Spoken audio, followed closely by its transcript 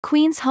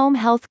Queen's Home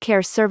Health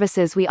Care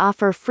Services. We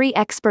offer free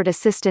expert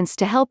assistance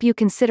to help you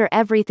consider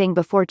everything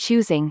before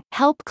choosing: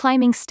 help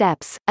climbing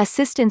steps,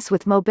 assistance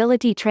with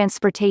mobility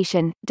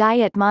transportation,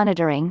 diet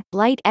monitoring,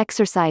 light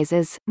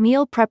exercises,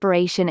 meal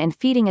preparation and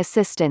feeding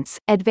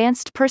assistance,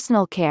 advanced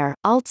personal care,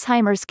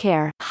 Alzheimer's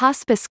care,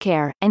 hospice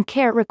care, and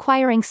care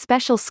requiring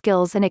special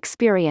skills and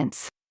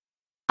experience.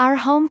 Our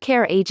home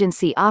care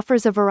agency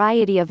offers a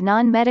variety of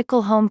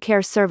non-medical home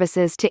care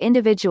services to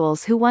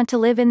individuals who want to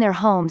live in their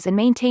homes and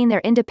maintain their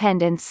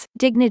independence,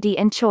 dignity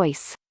and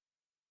choice.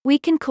 We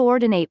can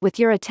coordinate with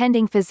your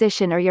attending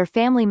physician or your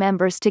family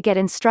members to get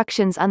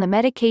instructions on the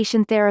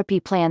medication therapy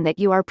plan that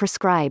you are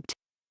prescribed.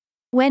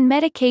 When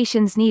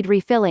medications need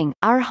refilling,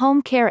 our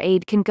home care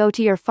aide can go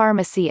to your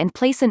pharmacy and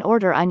place an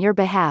order on your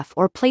behalf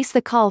or place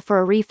the call for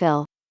a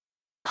refill.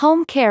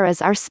 Home care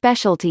is our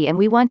specialty and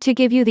we want to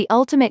give you the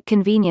ultimate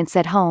convenience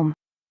at home.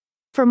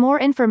 For more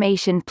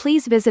information,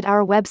 please visit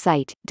our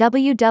website,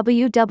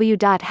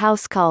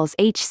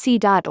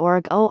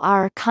 www.housecallshc.org,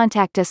 or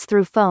contact us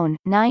through phone,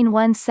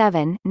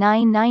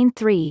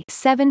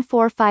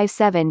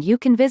 917-993-7457. You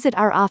can visit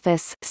our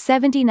office,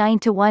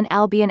 79-1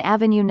 Albion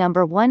Avenue,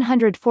 number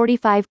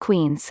 145,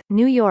 Queens,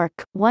 New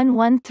York,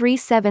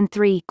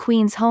 11373.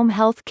 Queens Home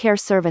Health Care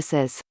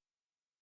Services.